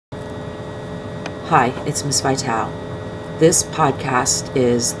Hi, it's Ms. Vitale. This podcast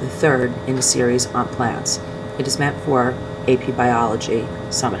is the third in a series on plants. It is meant for AP Biology,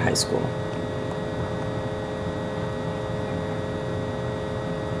 Summit High School.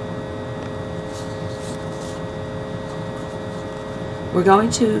 We're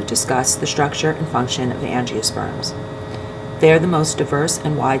going to discuss the structure and function of angiosperms. They are the most diverse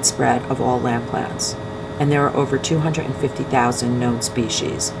and widespread of all land plants, and there are over 250,000 known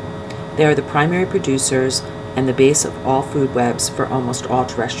species. They are the primary producers and the base of all food webs for almost all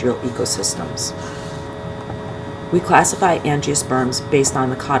terrestrial ecosystems. We classify angiosperms based on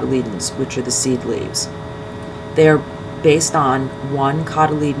the cotyledons, which are the seed leaves. They are based on one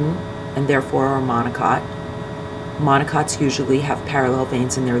cotyledon and therefore are monocot. Monocots usually have parallel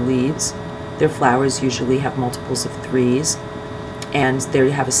veins in their leaves. Their flowers usually have multiples of 3s, and they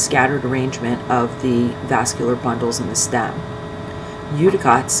have a scattered arrangement of the vascular bundles in the stem.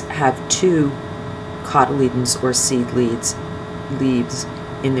 Eudicots have 2 cotyledons or seed leaves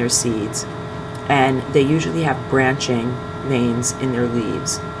in their seeds, and they usually have branching veins in their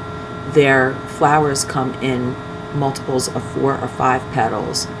leaves. Their flowers come in multiples of 4 or 5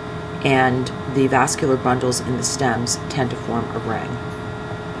 petals, and the vascular bundles in the stems tend to form a ring.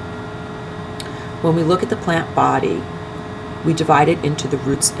 When we look at the plant body, we divide it into the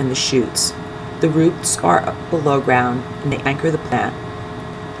roots and the shoots. The roots are below ground and they anchor the plant,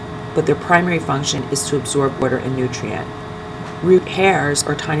 but their primary function is to absorb water and nutrient. Root hairs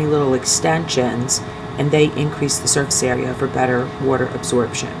are tiny little extensions, and they increase the surface area for better water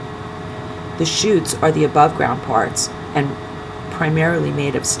absorption. The shoots are the above ground parts and primarily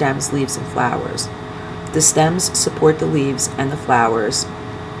made of stems, leaves, and flowers. The stems support the leaves and the flowers.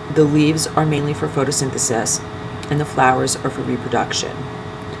 The leaves are mainly for photosynthesis, and the flowers are for reproduction.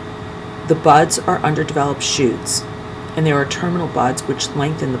 The buds are underdeveloped shoots, and there are terminal buds which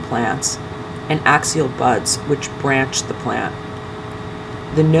lengthen the plants, and axial buds which branch the plant.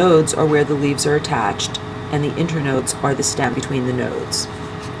 The nodes are where the leaves are attached, and the internodes are the stem between the nodes.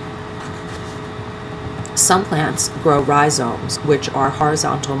 Some plants grow rhizomes, which are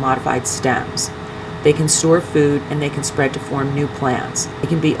horizontal modified stems. They can store food and they can spread to form new plants. They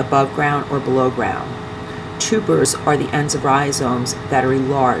can be above ground or below ground. Tubers are the ends of rhizomes that are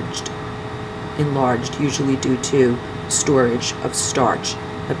enlarged usually due to storage of starch.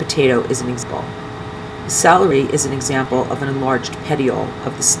 A potato is an example. Celery is an example of an enlarged petiole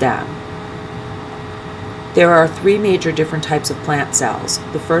of the stem. There are 3 major different types of plant cells.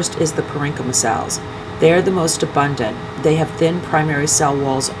 The first is the parenchyma cells. They are the most abundant. They have thin primary cell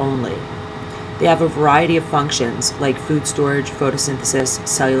walls only. They have a variety of functions like food storage, photosynthesis,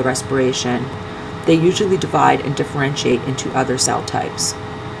 cellular respiration. They usually divide and differentiate into other cell types.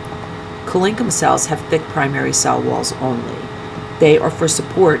 Collenchyma cells have thick primary cell walls only. They are for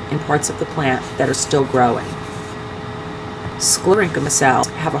support in parts of the plant that are still growing. SCLERENCHYMA cells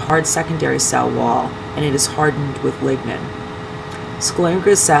have a hard secondary cell wall, and it is hardened with lignin.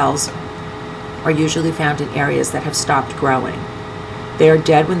 SCLERENCHYMA cells are usually found in areas that have stopped growing. They are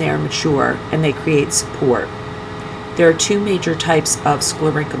dead when they are mature, and they create support. There are 2 major types of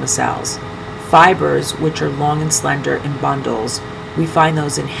SCLERENCHYMA cells. Fibers, which are long and slender in bundles, we find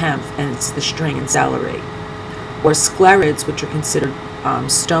those in hemp, and it's the string in celery. Or sclerids, which are considered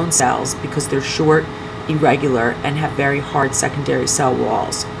stone cells because they're short, irregular, and have very hard secondary cell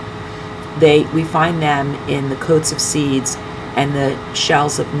walls. We find them in the coats of seeds and the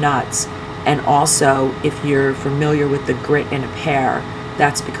shells of nuts, and also, if you're familiar with the grit in a pear,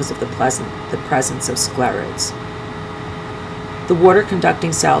 that's because of the presence of sclerids. The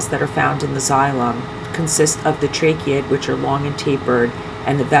water-conducting cells that are found in the xylem consist of the tracheid, which are long and tapered,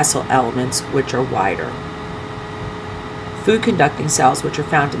 and the vessel elements, which are wider. Food-conducting cells, which are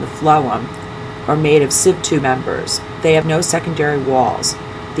found in the phloem, are made of sieve tube members. They have no secondary walls.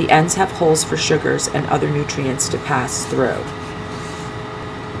 The ends have holes for sugars and other nutrients to pass through.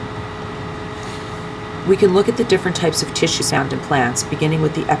 We can look at the different types of tissues found in plants, beginning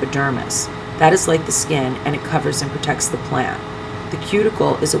with the epidermis. That is like the skin, and it covers and protects the plant. The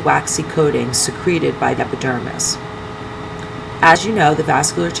cuticle is a waxy coating secreted by the epidermis. As you know, the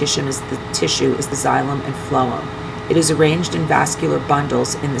vascular tissue is the xylem and phloem. It is arranged in vascular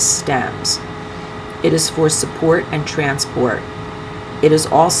bundles in the stems. It is for support and transport. It is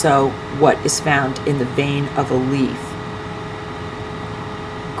also what is found in the vein of a leaf.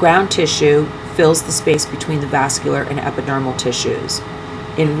 Ground tissue fills the space between the vascular and epidermal tissues.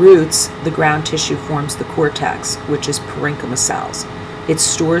 In roots, the ground tissue forms the cortex, which is parenchyma cells. It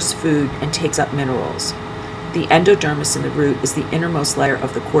stores food and takes up minerals. The endodermis in the root is the innermost layer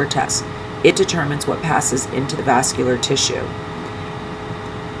of the cortex. It determines what passes into the vascular tissue.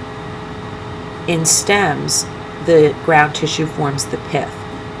 In stems, the ground tissue forms the pith.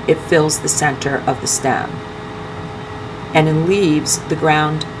 It fills the center of the stem. And in leaves, the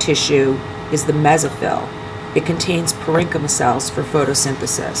ground tissue is the mesophyll. It contains parenchyma cells for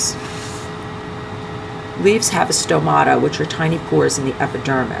photosynthesis. Leaves have a stomata, which are tiny pores in the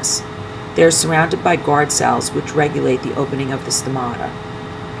epidermis. They are surrounded by guard cells which regulate the opening of the stomata.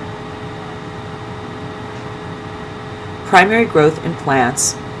 Primary growth in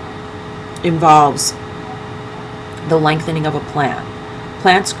plants involves the lengthening of a plant.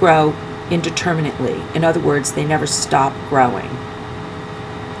 Plants grow indeterminately. In other words, they never stop growing.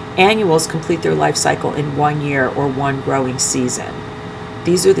 Annuals complete their life cycle in 1 year or one growing season.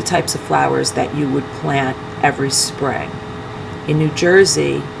 These are the types of flowers that you would plant every spring. In New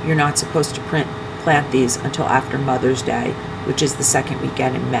Jersey, you're not supposed to plant these until after Mother's Day, which is the second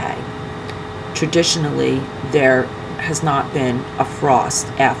weekend in May. Traditionally, there has not been a frost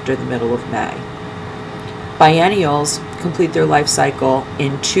after the middle of May. Biennials complete their life cycle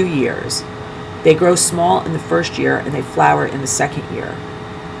in 2 years. They grow small in the first year and they flower in the second year.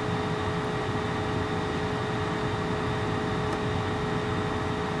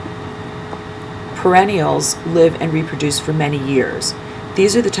 Perennials live and reproduce for many years.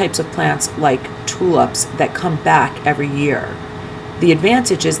 These are the types of plants like tulips that come back every year. The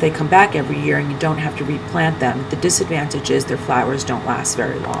advantage is they come back every year and you don't have to replant them. The disadvantage is their flowers don't last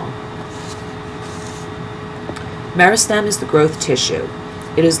very long. Meristem is the growth tissue.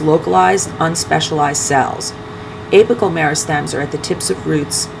 It is localized, unspecialized cells. Apical meristems are at the tips of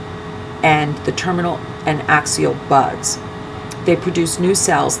roots and the terminal and axial buds. They produce new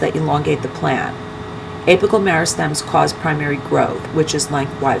cells that elongate the plant. Apical meristems cause primary growth, which is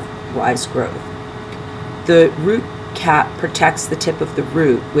lengthwise growth. The root cap protects the tip of the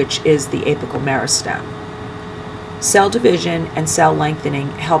root, which is the apical meristem. Cell division and cell lengthening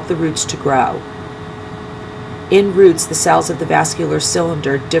help the roots to grow. In roots, the cells of the vascular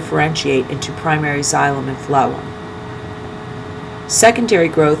cylinder differentiate into primary xylem and phloem. Secondary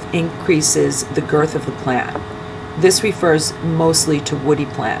growth increases the girth of the plant. This refers mostly to woody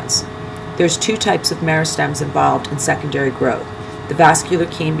plants. There's 2 types of meristems involved in secondary growth, the vascular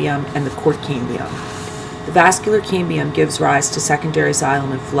cambium and the court cambium. The vascular cambium gives rise to secondary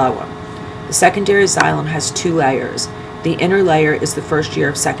xylem and phloem. The secondary xylem has 2 layers. The inner layer is the first year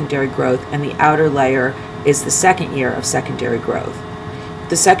of secondary growth and the outer layer is the second year of secondary growth.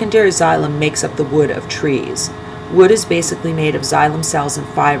 The secondary xylem makes up the wood of trees. Wood is basically made of xylem cells and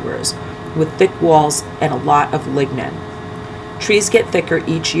fibers, with thick walls and a lot of lignin. Trees get thicker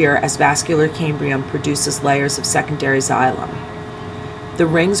each year as vascular cambium produces layers of secondary xylem. The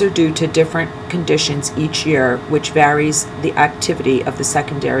rings are due to different conditions each year, which varies the activity of the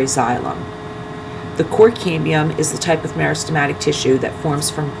secondary xylem. The court cambium is the type of meristematic tissue that forms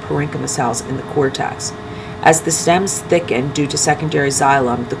from parenchyma cells in the cortex. As the stems thicken due to secondary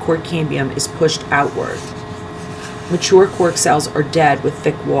xylem, the court cambium is pushed outward. Mature cork cells are dead with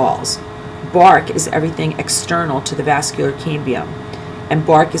thick walls. Bark is everything external to the vascular cambium, and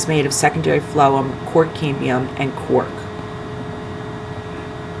bark is made of secondary phloem, court cambium, and cork.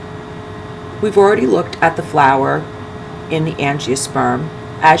 We've already looked at the flower in the angiosperm.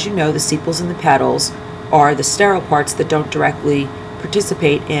 As you know, the sepals and the petals are the sterile parts that don't directly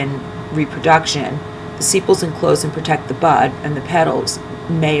participate in reproduction. The sepals enclose and protect the bud, and the petals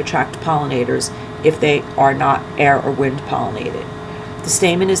may attract pollinators if they are not air or wind pollinated. The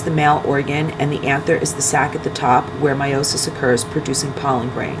stamen is the male organ, and the anther is the sac at the top where meiosis occurs, producing pollen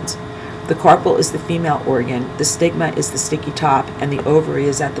grains. The carpel is the female organ, the stigma is the sticky top, and the ovary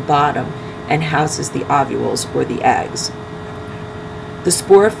is at the bottom and houses the ovules or the eggs. The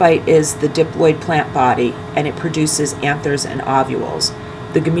sporophyte is the diploid plant body, and it produces anthers and ovules.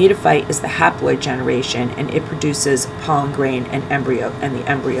 The gametophyte is the haploid generation, and it produces pollen grain and embryo and the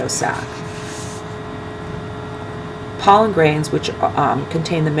embryo sac. Pollen grains, which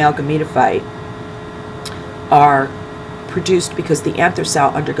contain the male gametophyte, are produced because the anther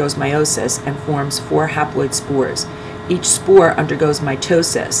cell undergoes meiosis and forms 4 haploid spores. Each spore undergoes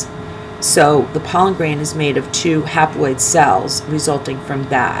mitosis, so the pollen grain is made of 2 haploid cells resulting from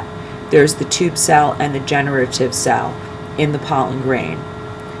that. There's the tube cell and the generative cell in the pollen grain.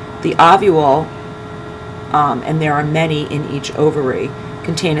 The ovule, and there are many in each ovary,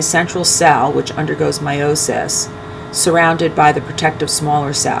 contain a central cell which undergoes meiosis, surrounded by the protective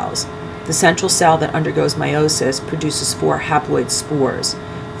smaller cells. The central cell that undergoes meiosis produces 4 haploid spores.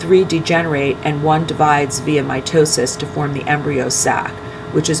 3 degenerate and 1 divides via mitosis to form the embryo sac,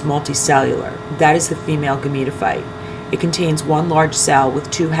 which is multicellular. That is the female gametophyte. It contains 1 large cell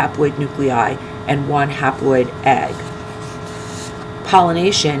with 2 haploid nuclei and 1 haploid egg.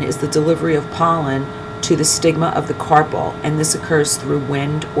 Pollination is the delivery of pollen to the stigma of the carpel, and this occurs through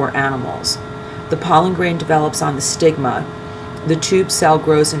wind or animals. The pollen grain develops on the stigma. The tube cell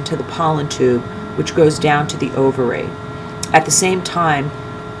grows into the pollen tube, which goes down to the ovary. At the same time,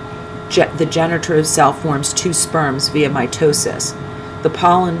 the generative cell forms two sperms via mitosis. The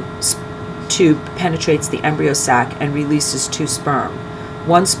pollen tube penetrates the embryo sac and releases two sperm.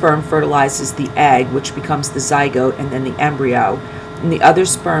 One sperm fertilizes the egg, which becomes the zygote and then the embryo, and the other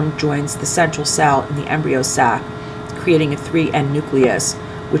sperm joins the central cell in the embryo sac, creating a 3-end nucleus,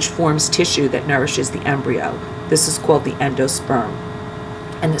 which forms tissue that nourishes the embryo. This is called the endosperm,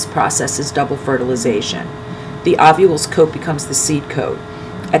 and this process is double fertilization. The ovul's coat becomes the seed coat.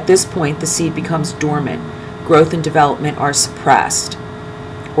 At this point, the seed becomes dormant. Growth and development are suppressed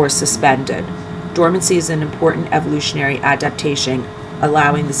or suspended. Dormancy is an important evolutionary adaptation,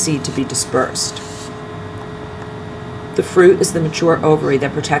 allowing the seed to be dispersed. The fruit is the mature ovary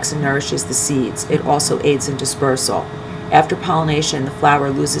that protects and nourishes the seeds. It also aids in dispersal. After pollination, the flower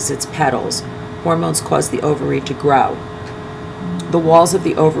loses its petals. Hormones cause the ovary to grow. The walls of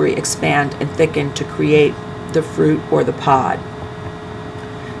the ovary expand and thicken to create the fruit or the pod.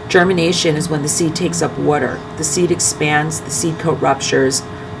 Germination is when the seed takes up water. The seed expands, the seed coat ruptures,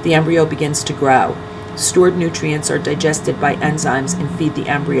 the embryo begins to grow. Stored nutrients are digested by enzymes and feed the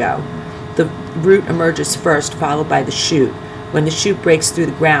embryo. The root emerges first, followed by the shoot. When the shoot breaks through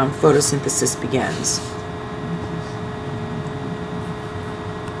the ground, photosynthesis begins.